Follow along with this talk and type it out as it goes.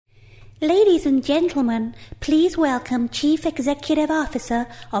Ladies and gentlemen, please welcome Chief Executive Officer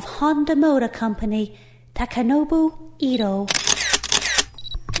of Honda Motor Company, Takanobu Ito.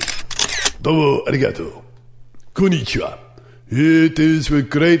 Domo arigato. Konnichiwa. It is with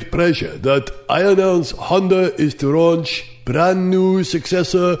great pleasure that I announce Honda is to launch brand new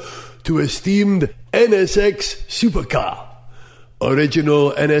successor to esteemed NSX supercar.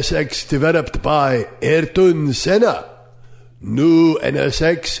 Original NSX developed by Ayrton Senna. New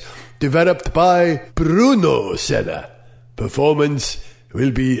NSX developed by Bruno Senna. Performance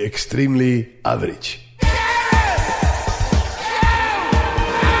will be extremely average.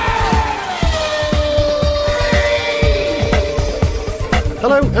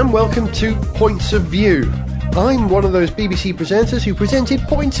 Hello and welcome to Points of View. I'm one of those BBC presenters who presented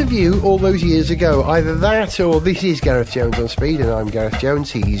Points of View all those years ago. Either that or this is Gareth Jones on Speed, and I'm Gareth Jones.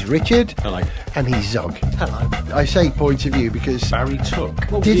 He's Richard. Hello. And he's Zog. Hello. I say Points of View because... Barry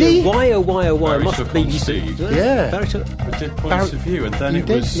Took. Well, did he? Why Barry must Took BBC? on Steve. Yeah. Barry Took. We did Points of View, and then You it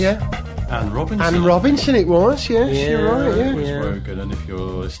did, was yeah. Anne Robinson. Anne Robinson it was, yes, you're right, It was yeah. Rogan, and if you're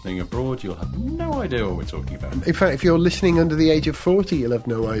listening abroad, you'll have no idea what we're talking about. In fact, if you're listening under the age of 40, you'll have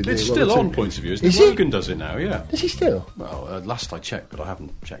no idea. It's what still we're on talking- Points of View, isn't Is it? it? Rogan does it now, yeah. Is he still? Well, last I checked, but I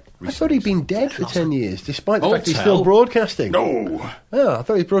haven't checked recently. I thought he'd been dead for 10 years, despite the Oh, fact he's tell. still broadcasting. No! Oh, I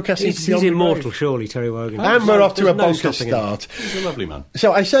thought he was broadcasting He's beyond the immortal, grave. surely, Terry Wogan. And we're off to a There's no bonkers stopping him. start. He's a lovely man.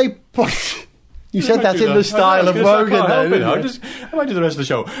 So I say... You said that I do in the style of Wogan, though, didn't you? I might do the rest of the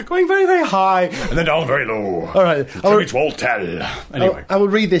show. Going very, very high, and then down very low. All right. Coming to Old Tell. Anyway. I will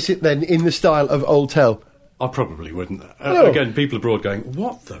read this then in the style of Old Tell. I probably wouldn't. No. Again, people abroad going,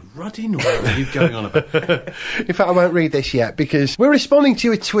 what the ruddy noise are you going on about? In fact, I won't read this yet because we're responding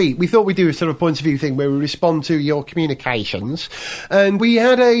to a tweet. We thought we'd do a sort of points of view thing where we respond to your communications. And we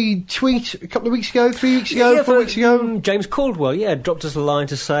had a tweet a couple of weeks ago, 3 weeks ago, 4 weeks ago. James Caldwell, dropped us a line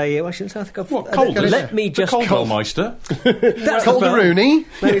to say... I think I've... What, Calder? Let me just... The Caldwell Meister? That's Calderoony.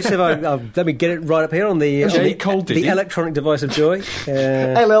 Maybe see if let me get it right up here on the, the electronic device of joy.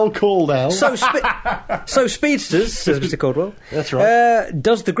 LL Caldwell. So speedsters, says Mr. Caldwell. That's right.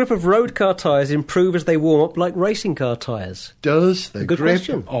 Does the grip of road car tyres improve as they warm up like racing car tyres? Does the Good grip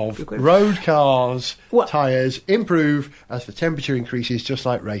question. of Good question. road cars Well- tyres improve as the temperature increases, just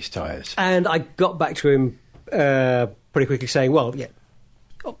like race tyres? And I got back to him pretty quickly saying, well,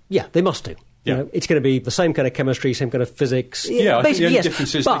 yeah, they must do. Yeah. You know, it's going to be the same kind of chemistry, same kind of physics. Yeah, I think the basically, only yes.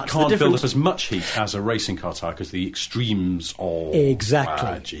 difference is But they can't the build difference- up as much heat as a racing car tyre because the extremes of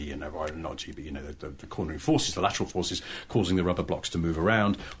Exactly. G and not G, but the cornering forces, the lateral forces causing the rubber blocks to move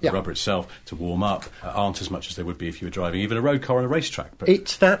around, Yeah. the rubber itself to warm up, aren't as much as they would be if you were driving even a road car on a racetrack. But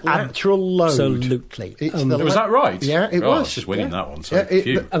It's that lateral load. Absolutely. It's was that right? Yeah, it Oh, was. I was just winning Yeah. that one. So Yeah,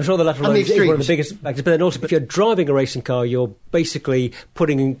 phew. I'm sure the lateral And load the is one of the extremes. biggest factors, but then also if you're driving a racing car, you're basically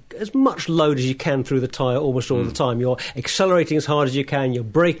putting in as much load as you can through the tyre almost all the time. You're accelerating as hard as you can, you're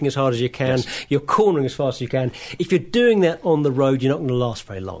braking as hard as you can, you're cornering as fast as you can. If you're doing that on the road, you're not going to last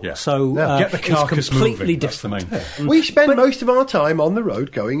very long. Yeah. So Get the carcass it's completely moving. That's the different. main thing. We spend most of our time on the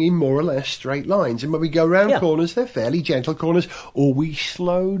road going in more or less straight lines, and when we go round Yeah. corners, they're fairly gentle corners, or we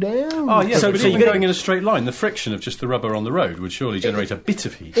slow down. Oh, yeah, So- but so even you're gonna- going in a straight line, the friction of just the rubber on the road would surely generate a bit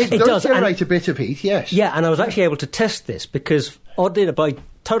of heat. It It does does, and- generate a bit of heat, yes. Yeah, and I was actually able to test this because, oddly, by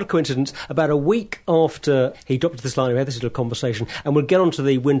total coincidence, about a week after he dropped this line, we had this little conversation, and we'll get onto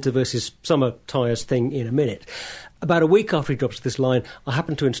the winter versus summer tyres thing in a minute. About a week after he dropped this line, I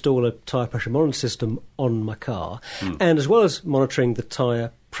happened to install a tyre pressure monitoring system on my car, and as well as monitoring the tyre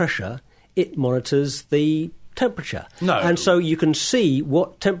pressure, it monitors the temperature. No. And so you can see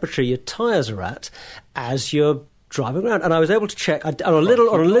what temperature your tyres are at as you're driving around, and I was able to check on a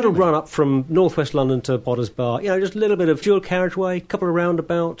little run up from northwest London to Potters Bar. Just a little bit of dual carriageway, couple of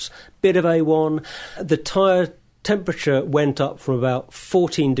roundabouts, bit of A1. The tyre temperature went up from about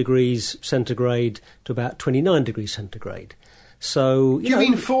 14 degrees centigrade to about 29 degrees centigrade. So Do you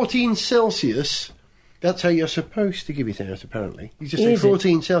mean 14 Celsius? That's how you're supposed to give it out, apparently. You just say Is it?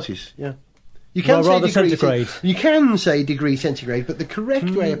 14 Celsius, yeah. You Well, say rather degree centigrade. You can say degree centigrade, but the correct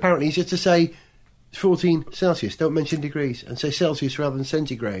way, apparently, is just to say 14 Celsius. Don't mention degrees, and say Celsius rather than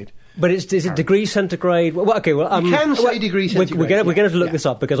centigrade. But is it degrees centigrade? Well, okay. Well, You can say degrees We're centigrade, going to have to look yeah. this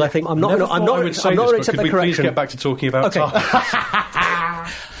up because I think I'm not. Never I'm thought not. I would say I'm not going to this, accept but the could we please correction. get back to talking about Okay.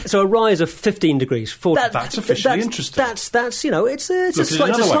 tyres? So a rise of 15 degrees. That's officially interesting. It's a Look,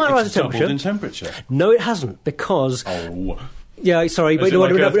 slight another way, rise of it's doubled temperature. in temperature. No, it hasn't, because Oh, Yeah, sorry, but Is it no,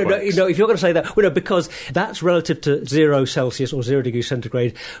 like no, earthquakes? if you're going to say that, well, no, because that's relative to 0 Celsius or 0 degrees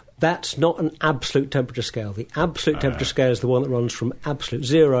centigrade. That's not an absolute temperature scale. The absolute temperature scale is the one that runs from absolute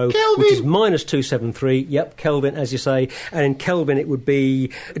 0, Kelvin! which is minus 273. Yep, Kelvin, as you say. And in Kelvin, it would be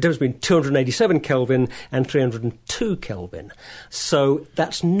the difference between 287 Kelvin and 302 Kelvin. So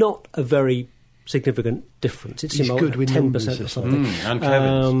that's not a very significant difference. It's He's about good with 10% numbers, or isn't something. And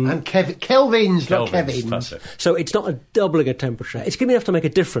Kevin's. And Kelvin's, not Kelvin's, Kevin's. that's it. So it's not a doubling of temperature. It's going to be enough to make a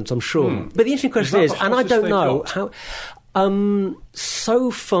difference, I'm sure. But the interesting question that is, the and I hottest don't they've know got? how...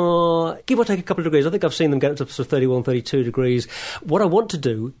 so far, give or take a couple of degrees, I think I've seen them get up to sort of 31, 32 degrees. What I want to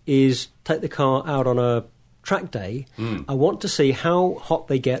do is take the car out on a track day. I want to see how hot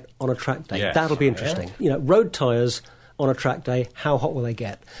they get on a track day. Yes. That'll be interesting. You know, road tyres on a track day, how hot will they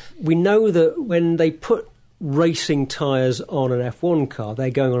get? We know that when they put racing tyres on an F1 car, they're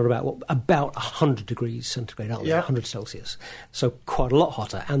going on about 100 degrees centigrade, aren't they? 100 Celsius. So quite a lot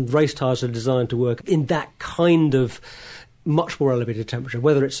hotter. And race tyres are designed to work in that kind of much more elevated temperature.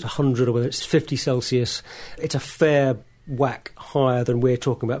 Whether it's 100 or whether it's 50 Celsius, it's a fair whack higher than we're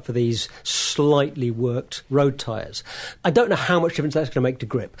talking about for these slightly worked road tyres. I don't know how much difference that's going to make to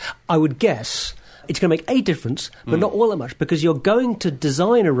grip. I would guess it's going to make a difference, but not all that much, because you're going to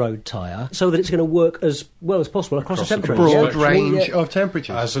design a road tyre so that it's going to work as well as possible across the temperature. Broad Yeah. range of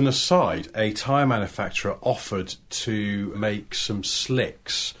temperatures. As an aside, a tyre manufacturer offered to make some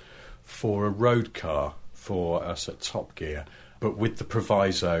slicks for a road car for us at Top Gear, but with the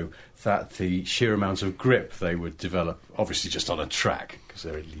proviso that the sheer amount of grip they would develop, obviously just on a track, because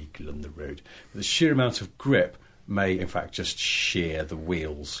they're illegal on the road, but the sheer amount of grip may in fact just shear the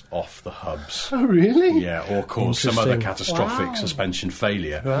wheels off the hubs. Oh, really? Yeah, or cause some other Interesting. catastrophic suspension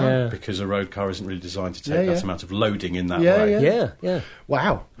failure, Yeah. because a road car isn't really designed to take that amount of loading in that Yeah, way. yeah. Yeah.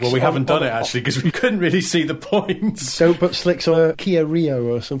 Wow. Well, we haven't done it actually because we couldn't really see the points. Don't put slicks on a Kia Rio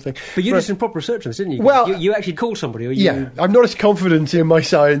or something. But you Right. did some proper research on this, didn't you? Well- you actually called somebody, or you... Yeah, I'm not as confident in my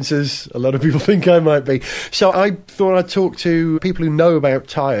science as a lot of people think I might be. So I thought I'd talk to people who know about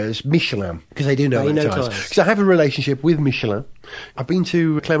tyres, Michelin, because they do know They about know tyres. tyres. Because I have a relationship with Michelin. I've been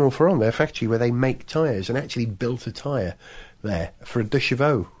to Clermont-Ferrand, their factory, where they make tyres, and actually built a tyre there for a De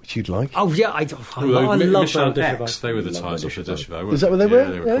Chevaux, which you'd like. Oh, yeah, I love Michelin that. X, they were the tyres of the De Chevaux. Is that what they Yeah,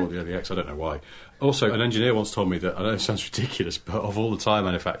 were? they were Yeah. called the X, I don't know why. Also, an engineer once told me that, I know it sounds ridiculous, but of all the tyre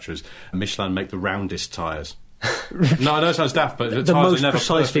manufacturers, Michelin make the roundest tyres. No, I know it sounds daft, but the The tyres most are never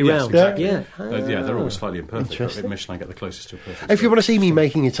precisely perfect. round. Yes, exactly. Yeah. Yeah, they're always slightly imperfect, but Interesting. Michelin get the closest to a perfect. If you want to see me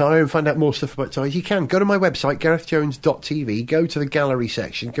making a tyre and find out more stuff about tyres, you can. Go to my website, garethjones.tv, go to the gallery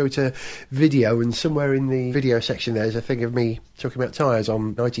section, go to video, and somewhere in the video section there's a thing of me talking about tyres on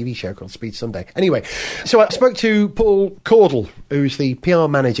an ITV show called Speed Sunday. Anyway, so I spoke to Paul Caudle, who's the PR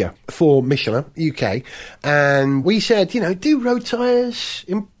manager for Michelin UK, and we said, do road tyres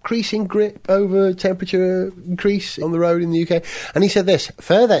increase in grip over temperature increase on the road in the UK? And he said this: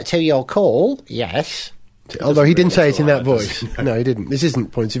 further to your call, yes. Although he didn't say it in that voice. No, he didn't. This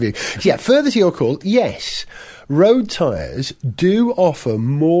isn't points of view. So yeah, further to your call, yes. Road tyres do offer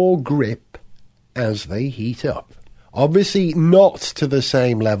more grip as they heat up. Obviously not to the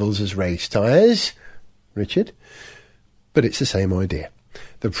same levels as race tyres, Richard, but it's the same idea.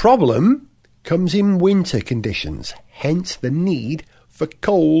 The problem comes in winter conditions, hence the need for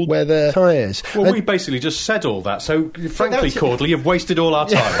cold weather tyres. Well, And- we basically just said all that, so frankly, that's- Caudle, you've wasted all our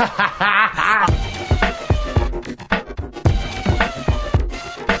time.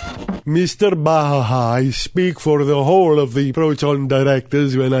 Mr. Baha, I speak for the whole of the Proton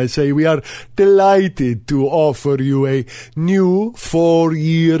directors when I say we are delighted to offer you a new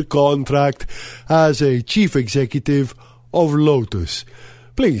 4-year contract as a chief executive of Lotus.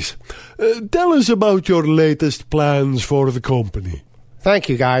 Please, tell us about your latest plans for the company. Thank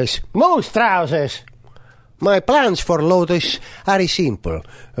you, guys. Most trousers. My plans for Lotus are simple.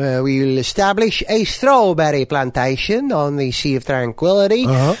 We will establish a strawberry plantation on the Sea of Tranquility.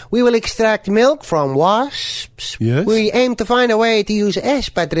 Uh-huh. We will extract milk from wasps. Yes. We aim to find a way to use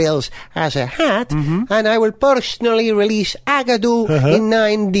espadrilles as a hat. And I will personally release Agadoo in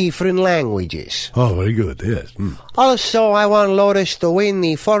 9 different languages. Oh, very good, yes. Also, I want Lotus to win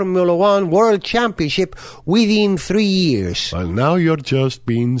the Formula One World Championship within 3 years. Well, now you're just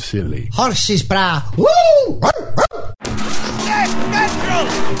being silly. Horses, brah. Woo!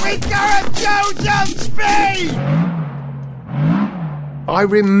 With Gareth Jones on speed! I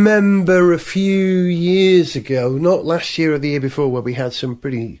remember a few years ago, not last year or the year before, where we had some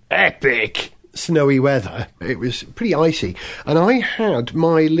pretty epic snowy weather. It was pretty icy. And I had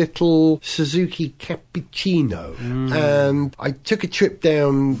my little Suzuki Cappuccino. And I took a trip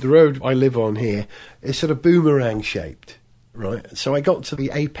down the road I live on here. It's sort of boomerang shaped. right? So I got to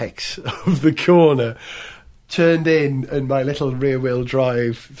the apex of the corner, turned in, and my little rear-wheel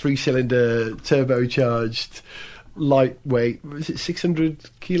drive, 3-cylinder, turbocharged, lightweight, was it 600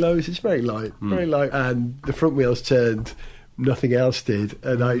 kilos? It's very light, and the front wheels turned. Nothing else did,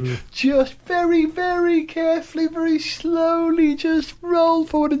 and I just very, very carefully, very slowly just rolled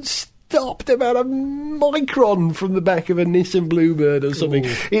forward and stopped about a micron from the back of a Nissan Bluebird or something.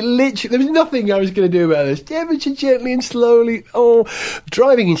 It literally, there was nothing I was going to do about this. Ever so gently and slowly.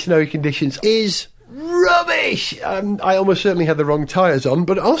 Driving in snowy conditions is rubbish. I almost certainly had the wrong tyres on,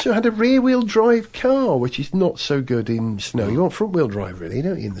 but I also had a rear-wheel drive car, which is not so good in snow. You want front-wheel drive, really,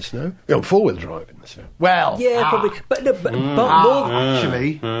 don't you, in the snow? You want four-wheel drive in the snow. Well, yeah, probably, but more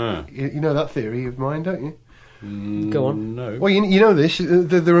actually, you know that theory of mine, don't you? Go on. No. Well, you know this.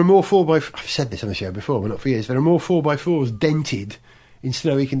 There are more 4x4... I've said this on the show before, but not for years. There are more 4x4s dented in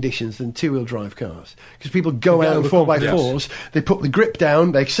snowy conditions than two-wheel drive cars. Because people go out on 4x4s, they put the grip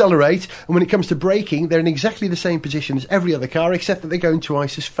down, they accelerate, and when it comes to braking, they're in exactly the same position as every other car, except that they're going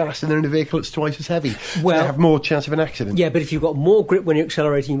twice as fast and they're in a vehicle that's twice as heavy. Well, so they have more chance of an accident. Yeah, but if you've got more grip when you're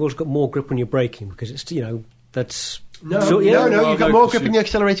accelerating, you've also got more grip when you're braking, because it's, that's... No, Well, you've got more grip when you're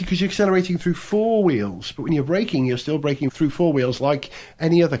accelerating because you're accelerating through four wheels. But when you're braking, you're still braking through four wheels like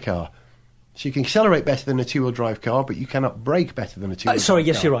any other car. So you can accelerate better than a two-wheel drive car, but you cannot brake better than a two-wheel drive car.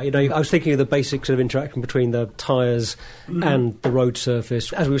 Yes, you're right. I was thinking of the basic sort of interaction between the tyres and the road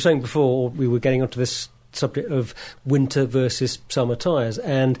surface. As we were saying before, we were getting onto this subject of winter versus summer tyres,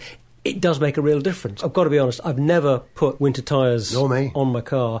 and it does make a real difference. I've got to be honest, I've never put winter tyres on my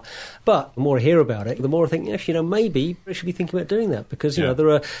car, but the more I hear about it, the more I think, yes, maybe I should be thinking about doing that, because, there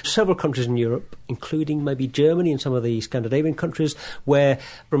are several countries in Europe, including maybe Germany and some of the Scandinavian countries, where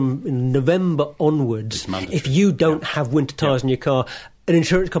from November onwards, if you don't have winter tyres in your car, an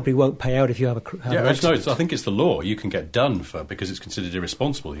insurance company won't pay out if you have an accident. I think it's the law. You can get done because it's considered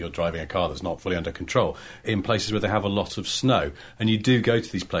irresponsible. You're driving a car that's not fully under control in places where they have a lot of snow. And you do go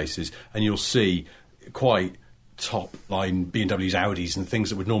to these places and you'll see quite top-line BMWs, Audis and things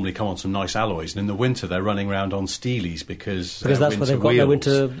that would normally come on some nice alloys. And in the winter, they're running around on Steelies because that's where they've got their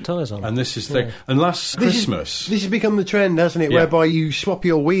winter tyres on. And this is the thing. And last Christmas... This has become the trend, hasn't it, whereby you swap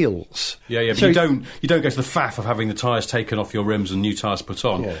your wheels. Yeah, but you don't go to the faff of having the tyres taken off your rims and new tyres put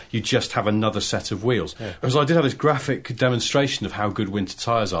on. Yeah. You just have another set of wheels. Yeah. Because I did have this graphic demonstration of how good winter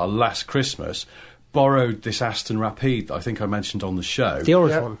tyres are last Christmas. Borrowed this Aston Rapide that I think I mentioned on the show. The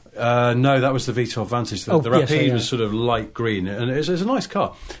orange one? No, that was the V12 Vantage. The Rapide was sort of light green, and it's a nice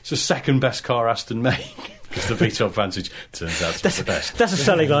car. It's the second best car Aston make, because the V12 Vantage turns out to be the best. That's a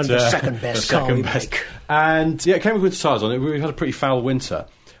selling line, the second best car we make. And it came with good tyres on it. We had a pretty foul winter.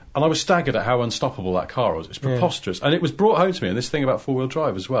 And I was staggered at how unstoppable that car was. It's preposterous. And it was brought home to me, and this thing about four-wheel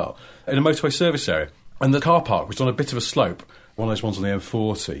drive as well, in a motorway service area. And the car park was on a bit of a slope, one of those ones on the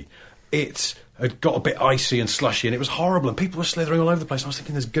M40. It had got a bit icy and slushy, and it was horrible, and people were slithering all over the place. And I was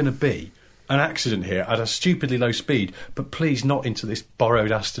thinking, there's going to be an accident here at a stupidly low speed, but please not into this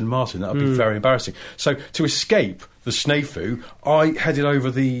borrowed Aston Martin. That would be very embarrassing. So to escape the snafu, I headed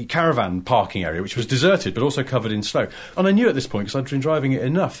over the caravan parking area, which was deserted but also covered in snow. And I knew at this point, because I'd been driving it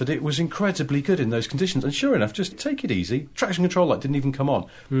enough, that it was incredibly good in those conditions. And sure enough, just take it easy. Traction control light didn't even come on.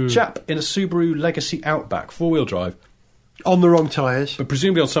 Chap in a Subaru Legacy Outback, four-wheel drive, on the wrong tyres, but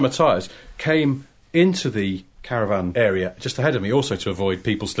presumably on summer tyres, came into the caravan area just ahead of me, also to avoid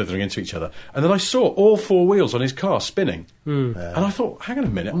people slithering into each other. And then I saw all four wheels on his car spinning. And I thought, hang on a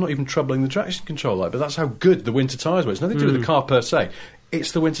minute, I'm not even troubling the traction control light, but that's how good the winter tyres were. It's nothing to do with the car per se.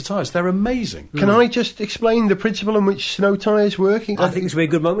 It's the winter tyres. They're amazing. Can I just explain the principle on which snow tyres work? I think this would be a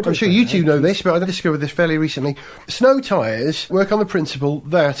good moment. I'm sure you two know this, but I discovered this fairly recently. Snow tyres work on the principle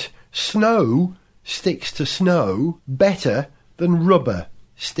that snow sticks to snow better than rubber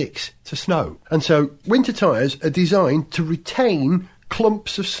sticks to snow. And so winter tyres are designed to retain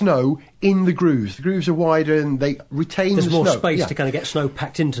clumps of snow in the grooves. The grooves are wider and they retain the snow. There's more space to kind of get snow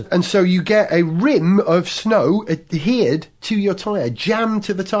packed into them. And so you get a rim of snow adhered to your tyre, jammed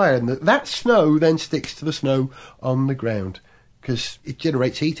to the tyre, and that snow then sticks to the snow on the ground. Because it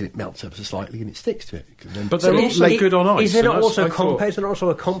generates heat and it melts ever so slightly and it sticks to it. But they're also good on ice. Is there not also compound? Is there not also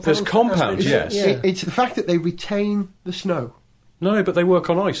a compound? There's compound, yes. It's the fact that they retain the snow. No, but they work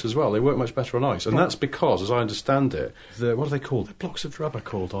on ice as well. They work much better on ice. And that's because, as I understand it, what are they called? The blocks of rubber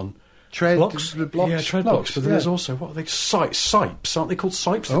called on tread blocks? blocks. Tread blocks. But then there's also, what are they? Sipes, aren't they called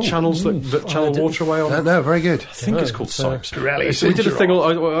sipes? The channels that channel water away on. No, very good. I think it's called sipes. Really So we did a thing.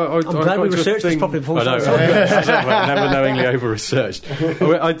 I'm glad we researched this properly before. I know. Never knowingly over-researched.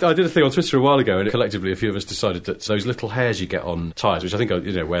 I did a thing on Twitter a while ago, and collectively a few of us decided that those little hairs you get on tyres, which I think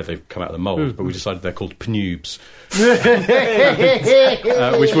are, where they've come out of the mould, but we decided they're called pnubes.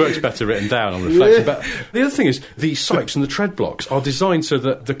 Which works better written down on reflection. But the other thing is, the sipes and the tread blocks are designed so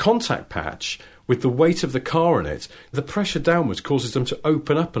that the contact patch, with the weight of the car in it, the pressure downwards causes them to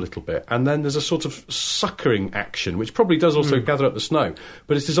open up a little bit, and then there's a sort of suckering action, which probably does also gather up the snow,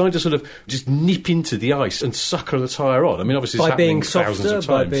 but it's designed to sort of just nip into the ice and sucker the tyre on. I mean, obviously, it's happening thousands of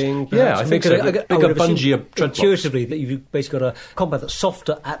times. I think so. Bigger, bungier tread blocks. Intuitively, that you've basically got a compound that's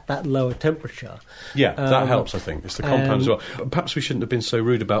softer at that lower temperature. Yeah, that helps, I think. It's the compound as well. Perhaps we shouldn't have been so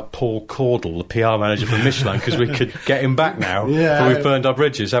rude about Paul Caudle, the PR manager from Michelin, because we could get him back now, but we've burned our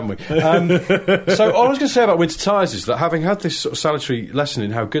bridges, haven't we? So all I was going to say about winter tyres is that, having had this sort of salutary lesson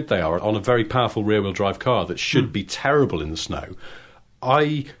in how good they are on a very powerful rear-wheel drive car that should be terrible in the snow,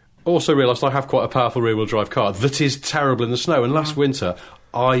 I also realised I have quite a powerful rear-wheel drive car that is terrible in the snow. And last winter,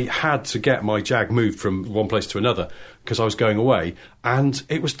 I had to get my Jag moved from one place to another because I was going away, and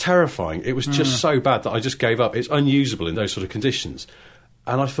it was terrifying. It was just so bad that I just gave up. It's unusable in those sort of conditions.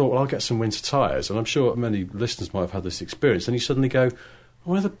 And I thought, well, I'll get some winter tyres. And I'm sure many listeners might have had this experience. And you suddenly go,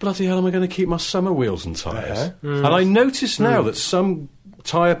 where the bloody hell am I going to keep my summer wheels and tyres? And I notice now that some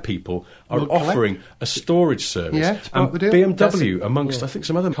tyre people are offering a storage service. Yeah, it's part and of the deal. BMW, amongst, I think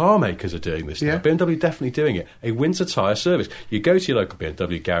some other car makers are doing this now. BMW definitely doing it. A winter tyre service. You go to your local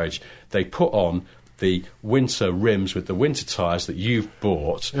BMW garage, they put on the winter rims with the winter tyres that you've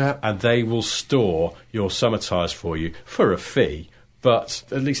bought, and they will store your summer tyres for you for a fee. But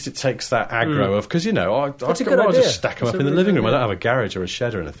at least it takes that aggro of, because, I'll just stack them up in the living room. I don't have a garage or a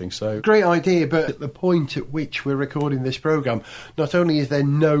shed or anything. So great idea, but at the point at which we're recording this programme, not only is there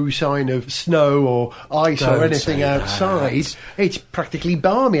no sign of snow or ice or anything outside, it's practically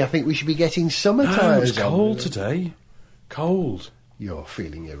balmy. I think we should be getting summer tyres. It's cold today. Cold. You're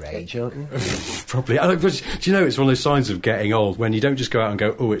feeling your age, aren't you? Probably. Do you know, it's one of those signs of getting old, when you don't just go out and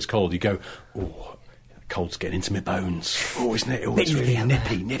go, oh, it's cold. You go, oh, cold's getting into my bones. Oh, isn't it? Oh, it's really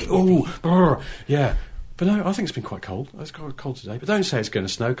nippy. Oh, yeah. But no, I think it's been quite cold. It's quite cold today. But don't say it's going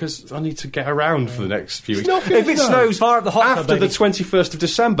to snow, because I need to get around for the next few weeks. If it snows far up the hot after the 21st of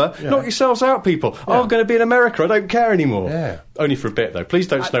December, knock yourselves out, people. I'm going to be in America. I don't care anymore. Yeah. Only for a bit, though. Please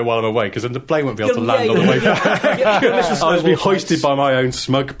don't snow while I'm away, because then the plane won't be able to land on the way back. I'll just be hoisted by my own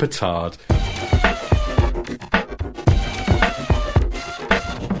smug petard.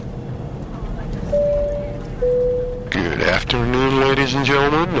 Good afternoon, ladies and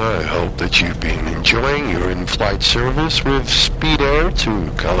gentlemen. I hope that you've been enjoying your in-flight service with Speed Air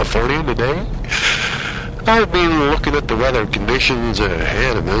to California today. I've been looking at the weather conditions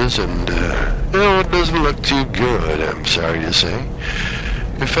ahead of us, and, it doesn't look too good, I'm sorry to say.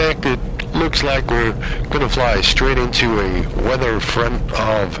 In fact, it looks like we're going to fly straight into a weather front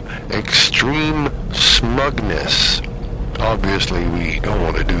of extreme smugness. Obviously, we don't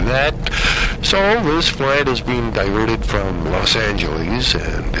want to do that. So this flight is being diverted from Los Angeles,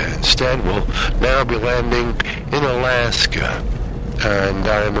 and instead we'll now be landing in Alaska. And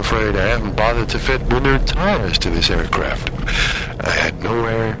I'm afraid I haven't bothered to fit winter tires to this aircraft. I had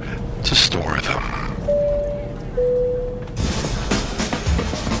nowhere to store them.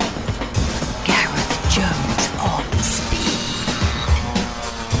 Gareth Jones on speed.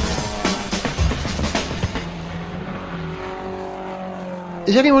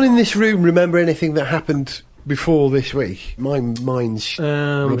 Does anyone in this room remember anything that happened before this week? My mind's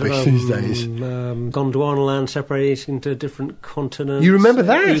rubbish these days. Gondwana separated into different continents. You remember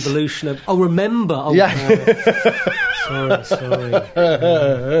that? Evolution of... Oh, remember. Oh, yeah. Sorry.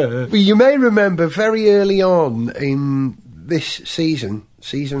 Well, you may remember very early on in this season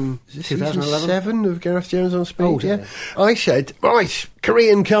 7 of Gareth Jones on Speed. Oh, dear. I said, right,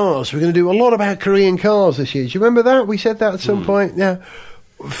 Korean cars. We're going to do a lot about Korean cars this year. Do you remember that? We said that at some point. Yeah.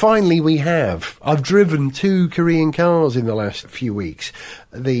 Finally, we have. I've driven 2 Korean cars in the last few weeks.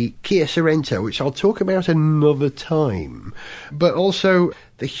 The Kia Sorento, which I'll talk about another time, but also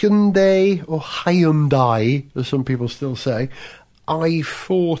the Hyundai, or Hyundai, as some people still say,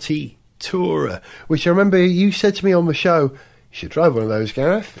 i40 Tourer, which I remember you said to me on the show, you should drive one of those,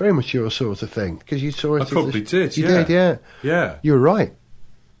 Gareth. Very much your sort of thing, because you saw it. I probably did. You did, yeah. Yeah. You were right.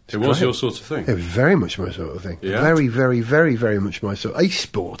 It was your sort of thing. It was very much my sort of thing. Yeah. Very, very, very, very much my sort. A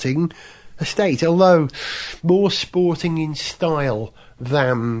sporting estate, although more sporting in style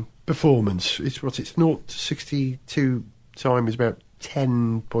than performance. It's 0 to 62 time is about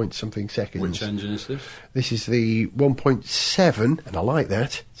 10 point something seconds. Which engine is this? This is the 1.7, and I like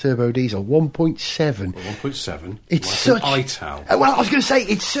that, turbo diesel, 1.7. Well, 1.7. It's like such... an ITAL. Well, I was going to say,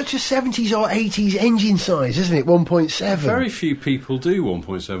 it's such a 70s or 80s engine size, isn't it, 1.7? Very few people do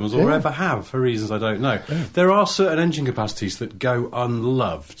 1.7s or ever have, for reasons I don't know. Yeah. There are certain engine capacities that go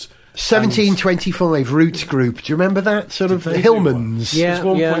unloved. 1725 Roots Group. Do you remember that sort of Hillman's? Yeah,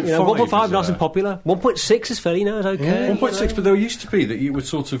 1.5 nice and popular. popular. 1.6 is fairly nice, okay. Yeah. 1.6, but there used to be that you would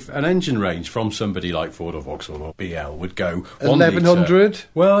sort of an engine range from somebody like Ford or Vauxhall or BL would go 1100.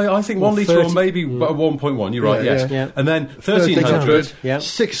 Well, I think 1 litre or maybe 1.1. You're right, yes. Yeah. And then 1300,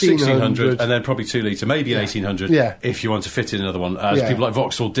 1600, and then probably 2 litre, maybe an 1800. Yeah. If you want to fit in another one, as people like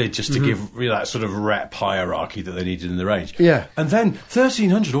Vauxhall did, just to give that sort of rep hierarchy that they needed in the range. Yeah. And then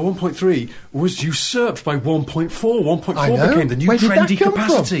 1300 or 1.3 was usurped by 1.4. 1.4 became the new trendy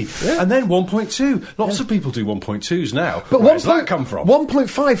capacity. Yeah. And then 1.2. Lots of people do 1.2s now. But where does that come from?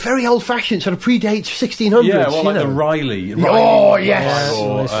 1.5, very old-fashioned, sort of predates 1600s. Yeah, well, like the Riley. Oh, yes.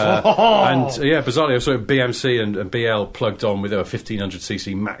 And, bizarrely, so BMC and BL plugged on with their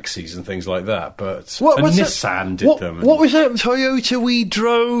 1500cc maxis and things like that. But Nissan did them. What was that Toyota we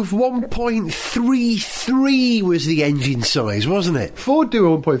drove? 1.33 was the engine size, wasn't it? Ford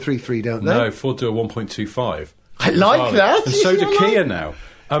do a 1.33, don't they? No, Ford do a 1.25. I like that. And so do Kia now.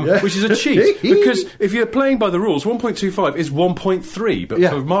 Which is a cheat, because if you're playing by the rules, 1.25 is 1.3, but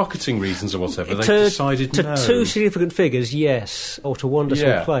for marketing reasons or whatever, they decided no. To two significant figures, yes, or to one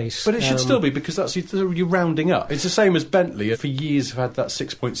decimal place. But it should still be, because that's you're rounding up. It's the same as Bentley, for years have had that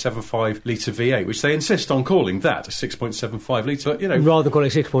 6.75 litre V8, which they insist on calling that a 6.75 litre, but, rather than calling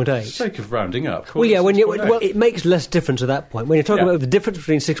it 6.8. For the sake of rounding up. It makes less difference at that point. When you're talking about the difference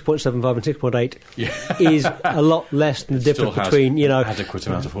between 6.75 and 6.8 is a lot less than the difference between, adequate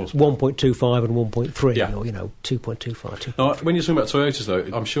amount of horsepower. 1.25 and 1.3, or 2.25. Now, when you're talking about Toyotas, though,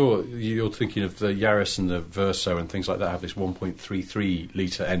 I'm sure you're thinking of the Yaris and the Verso and things like that have this 1.33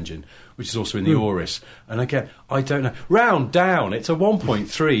 litre engine, which is also in the Auris. And again, I don't know. Round down, it's a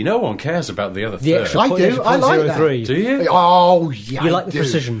 1.3. No one cares about the other third. I do. I like that. Do you? Oh, yeah. You like the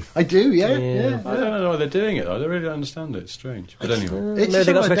precision? I do, yeah. I don't know why they're doing it, though. I really don't understand it. It's strange. But anyway. They've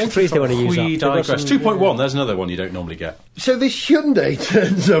got some extra trees they want to use up. We digress. 2.1, there's another one you don't normally get. So this Hyundai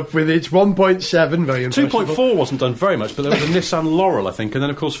turns up with its 1.7, very impressive. 2.4 wasn't done very much, but there was a Nissan Laurel, I think, and then,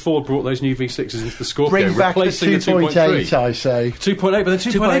 of course, Ford brought those new V6s into the Scorpio, Bring back the replacing 2.8, I say. 2.8, but then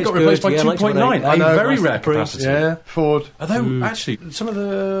 2.8 got replaced by 2.9. A very rare capacity. Yeah, Ford. Although, actually, some of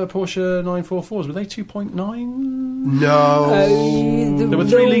the Porsche 944s, were they 2.9? No. There were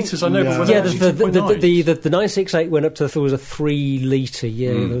 3 litres, I know, but were they actually 2.9? The 968 went up to, there was a 3 litre,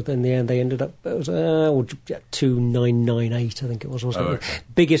 in the end they ended up, it was 2998, I think it was, wasn't it? Okay.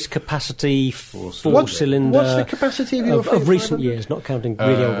 Biggest capacity four-cylinder. What's the capacity of your Fit of recent years, not counting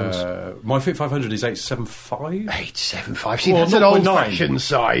really old ones? My Fit 500 is 875. 875. See, that's an old-fashioned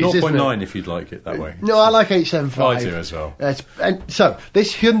size, isn't it? 0.9 if you'd like it that way. No, I like 875. I do as well. So,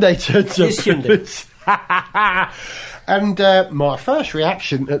 this Hyundai turns up. And my first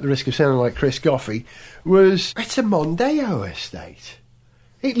reaction, at the risk of sounding like Chris Goffey, was, it's a Mondeo estate.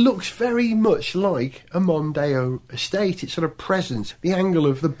 It looks very much like a Mondeo estate. Its sort of presence, the angle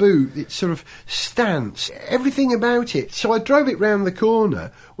of the boot, its sort of stance, everything about it. So I drove it round the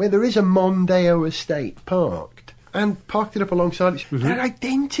corner where there is a Mondeo estate parked and parked it up alongside it. They're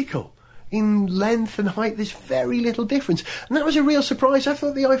identical in length and height. There's very little difference. And that was a real surprise. I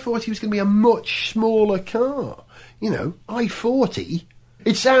thought the i40 was going to be a much smaller car. I40,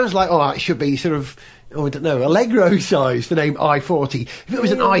 it sounds like, it should be sort of, I don't know, Allegro size, the name i40. If it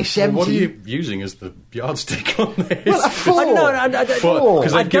was an i70... Well, what are you using as the yardstick on this? Well, a 4.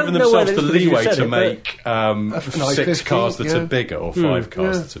 Because they've given themselves the leeway to make 6 i50, cars that are bigger, or 5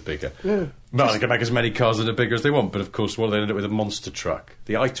 cars that are bigger. Yeah. Well, they can make as many cars that are bigger as they want, but of course, what do they end up with? A monster truck.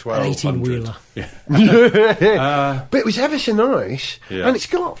 The i1200. An 18-wheeler. Yeah. But it was ever so nice, and it's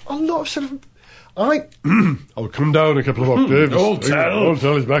got a lot of sort of... I'll come down a couple of octaves. Old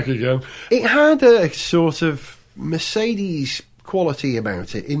Tell is back again. It had a sort of Mercedes quality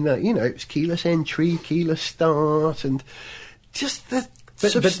about it, in that, it's keyless entry, keyless start, and just the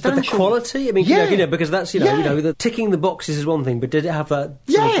substantial... But the quality? I mean, because that's, the ticking the boxes is one thing, but did it have that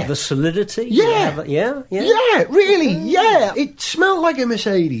sort of the solidity? Yeah, really, yeah. It smelled like a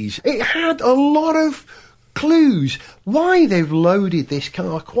Mercedes. It had a lot of clues why they've loaded this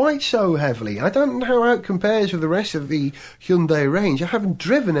car quite so heavily. I don't know how it compares with the rest of the Hyundai range. I haven't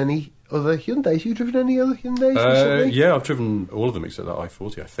driven any other Hyundais. You driven any other Hyundais recently? Yeah, I've driven all of them except that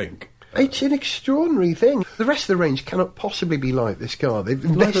i40, I think. It's an extraordinary thing. The rest of the range cannot possibly be like this car. They've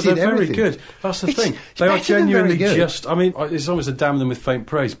No, invested they're very everything. good. That's the thing. It's They are better than genuinely very good. just. I mean, it's almost a damn them with faint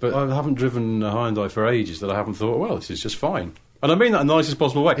praise, but I haven't driven a Hyundai for ages that I haven't thought, well, this is just fine. And I mean that in the nicest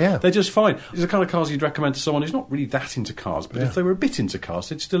possible way. Yeah. They're just fine. These are the kind of cars you'd recommend to someone who's not really that into cars, but if they were a bit into cars,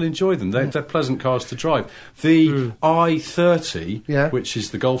 they'd still enjoy them. They're pleasant cars to drive. The i30, which is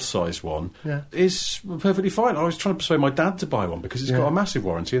the Golf-size one, is perfectly fine. I was trying to persuade my dad to buy one because it's got a massive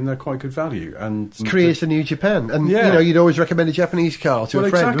warranty and they're quite good value. And Korea's the new Japan. And, you know, you'd always recommend a Japanese car to a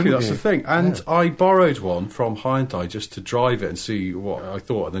friend, exactly, wouldn't that's you? the thing. And I borrowed one from Hyundai just to drive it and see what I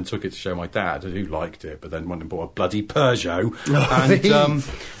thought, and then took it to show my dad, who liked it, but then went and bought a bloody Peugeot. And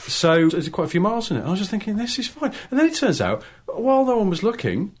so there's quite a few miles in it. And I was just thinking, this is fine. And then it turns out, while no one was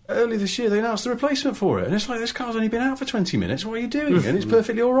looking, early this year they announced the replacement for it. And it's like, this car's only been out for 20 minutes. What are you doing? And it's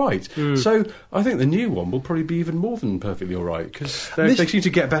perfectly all right. So I think the new one will probably be even more than perfectly all right, because they seem to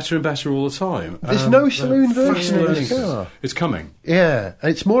get better and better all the time. There's no saloon version of this car. It's coming. Yeah,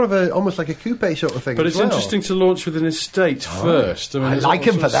 and it's more of almost like a coupe sort of thing. But it's interesting to launch with an estate first. I there's like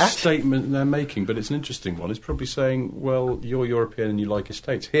him for a that. statement they're making, but it's an interesting one. It's probably saying, well, you're European and you like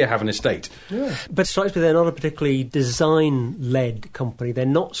estates. Here, have an estate. Yeah. But it strikes me they're not a particularly design-led company. They're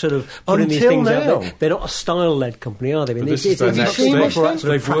not sort of putting these Until things now. out there. They're not a style-led company, are they? I mean, But this is their next seen stage. what's that?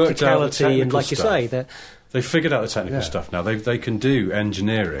 sort of They've worked out the practicality and, technical like you stuff. say, they're... They've figured out the technical stuff now. They can do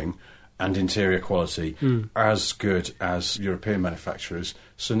engineering and interior quality as good as European manufacturers.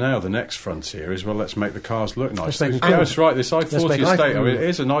 So now the next frontier is, well, let's make the cars look nice. Let's make them That's right, this make i40 them estate, I cool. mean, it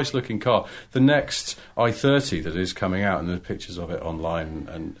is a nice looking car. The next i30 that is coming out, and there are pictures of it online,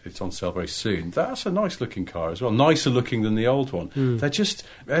 and it's on sale very soon, that's a nice looking car as well, nicer looking than the old one. They're just,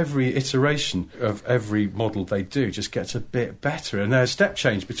 every iteration of every model they do just gets a bit better, and their step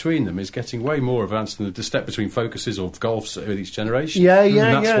change between them is getting way more advanced than the step between Focuses or Golfs with each generation.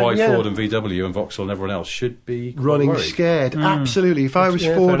 And that's why Ford and VW and Vauxhall and everyone else should be quite running worried. scared. Absolutely. If I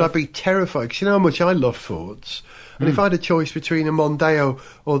was Ford, I'd be terrified, because you know how much I love Fords. And if I had a choice between a Mondeo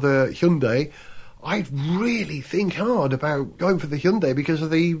or the Hyundai, I'd really think hard about going for the Hyundai because of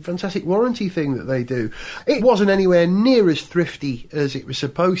the fantastic warranty thing that they do. It wasn't anywhere near as thrifty as it was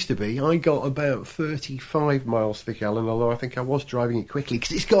supposed to be. I got about 35 miles to the gallon, although I think I was driving it quickly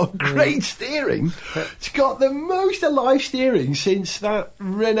because it's got great steering. It's got the most alive steering since that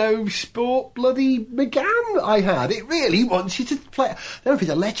Renault Sport bloody Megane I had. It really wants you to play. I don't know if it's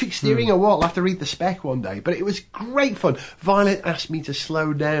electric steering or what. I'll have to read the spec one day. But it was great fun. Violet asked me to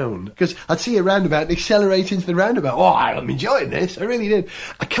slow down because I'd see a roundabout and accelerate into the roundabout. Oh, I'm enjoying this. I really did.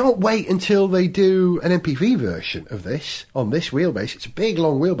 I can't wait until they do an MPV version of this on this wheelbase. It's a big,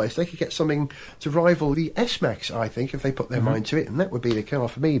 long wheelbase. They could get something to rival the S-Max, I think, if they put their mind to it, and that would be the car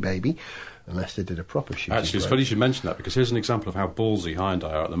for me, baby. Unless they did a proper shooting. Actually, it's funny you should mention that, because here's an example of how ballsy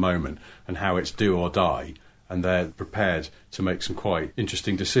Hyundai are at the moment and how it's do or die, and they're prepared to make some quite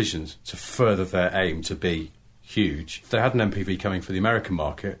interesting decisions to further their aim to be huge. They had an MPV coming for the American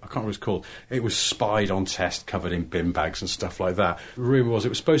market. I can't remember what it's called. It was spied on test, covered in bin bags and stuff like that. The rumour was it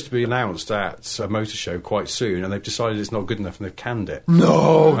was supposed to be announced at a motor show quite soon, and they've decided it's not good enough and they've canned it.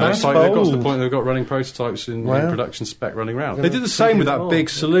 No, And that's it's like they've got to the bold. point they've got running prototypes in production spec running around. Yeah. They did the same with that big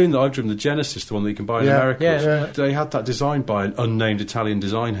saloon that I've driven, the Genesis, the one that you can buy in America. Yeah. They had that designed by an unnamed Italian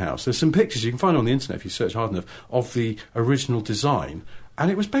design house. There's some pictures you can find on the internet if you search hard enough of the original design. And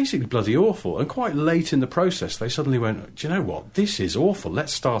it was basically bloody awful. And quite late in the process, they suddenly went, do you know what? This is awful.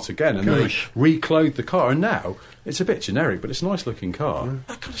 Let's start again. And Gosh. they reclothed the car. And now it's a bit generic, but it's a nice-looking car.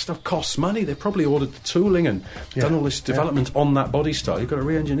 That kind of stuff costs money. They've probably ordered the tooling and done all this development on that body style. You've got to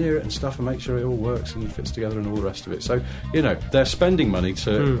re-engineer it and stuff and make sure it all works and fits together and all the rest of it. So, you know, they're spending money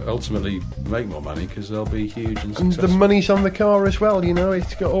to ultimately make more money because they'll be huge and And successful. the money's on the car as well, you know.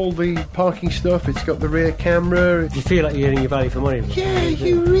 It's got all the parking stuff. It's got the rear camera. You feel like you're getting your value for money. Yeah,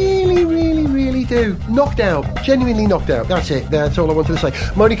 you really, really, really do. Knocked out. Genuinely knocked out. That's it. That's all I wanted to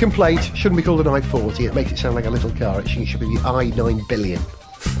say. My only complaint, shouldn't be called an i40. It makes it sound like a little car. It should be the i9 billion.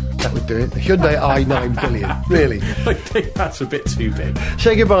 That would do it. The Hyundai i9 billion. Really. I think that's a bit too big.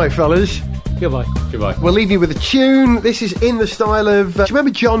 Say goodbye, fellas. Goodbye. Goodbye. We'll leave you with a tune. This is in the style of... do you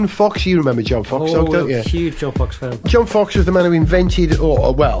remember John Fox? You remember John Fox, don't you? Huge John Fox fan. John Fox was the man who invented... he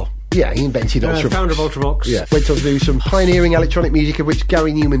invented Ultravox. Founder of Ultravox. Yeah, went on to do some pioneering electronic music, of which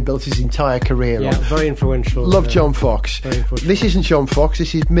Gary Newman built his entire career Yeah, on. very influential. Love John Fox. Very influential. This isn't John Fox,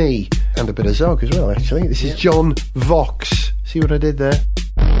 this is me. And a bit of Zog as well, actually. This is John Vox. See what I did there?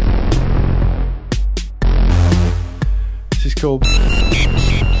 This is called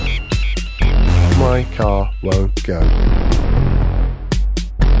My Car Won't Go.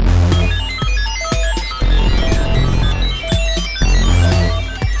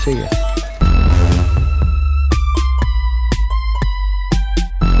 See ya.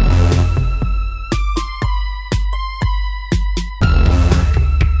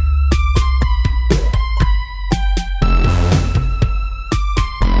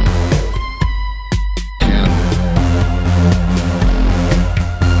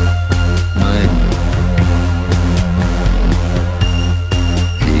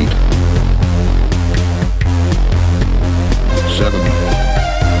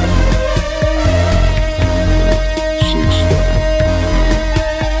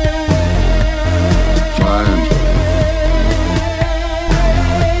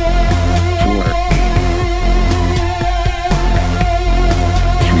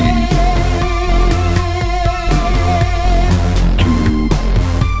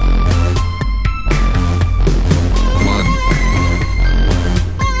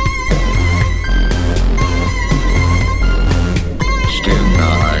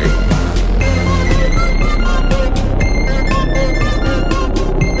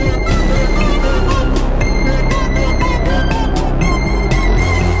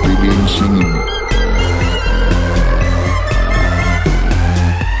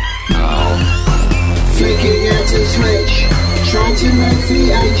 the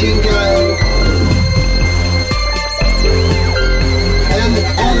engine go. An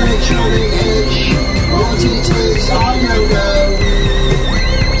electronic hitch, what it is I don't know.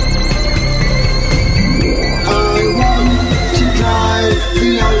 I want to drive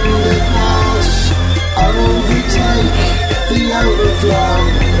the underpass, overtake the overflow,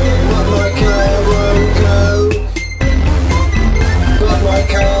 but my car won't go. But my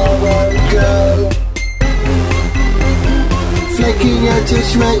car won't go. Flicking at a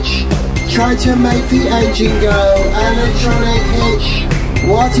switch, trying to make the engine go. Electronic hitch,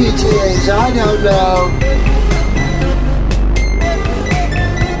 what it is I don't know.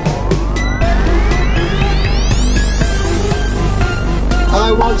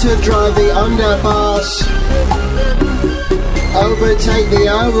 I want to drive the underpass, overtake the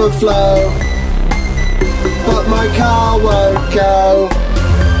overflow, but my car won't go.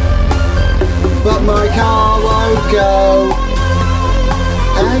 But my car won't go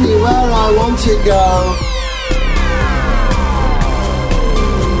anywhere I want to go.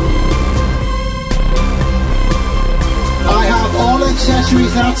 I have all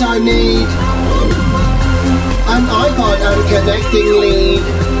accessories that I need, an iPod and connecting lead,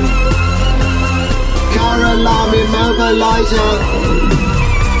 car alarm immobilizer,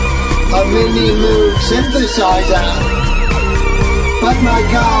 a mini moog synthesizer, but my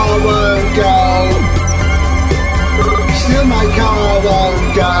car won't go. Still my car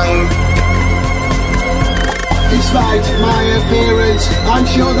won't go. Despite my appearance, I'm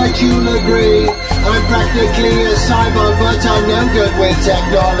sure that you'll agree, I'm practically a cyborg, but I'm no good with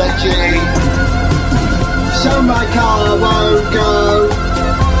technology. So my car won't go.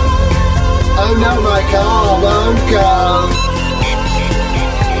 Oh no, my car won't go.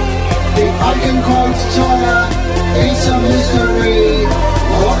 If I can quote Toya, it's a mystery.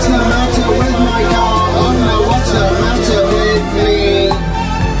 What's the matter with my car? Oh no, what's the matter with me?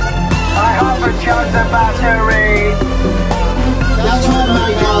 I haven't charged the battery. That's why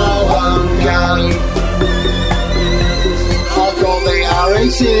my car won't go. I'll call the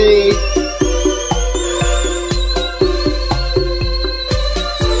RAC.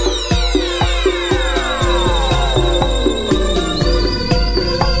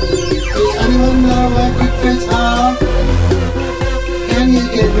 Know where quick fits are? Can you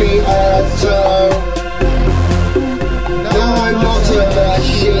give me a tow? No, I'm not a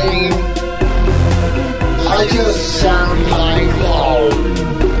machine. I just sound like home.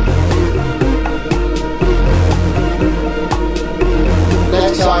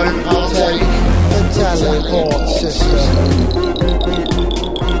 Next time I'll take a teleport system.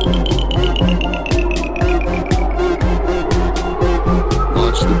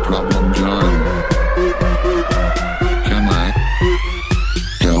 What's the problem, John? Can I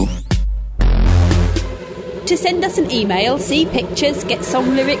help? To send us an email, see pictures, get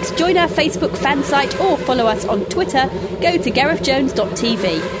song lyrics, join our Facebook fan site or follow us on Twitter, go to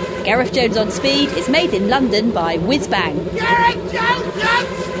GarethJones.tv. Gareth Jones on Speed is made in London by Whizbang. Gareth Jones on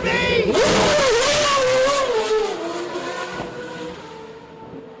Speed!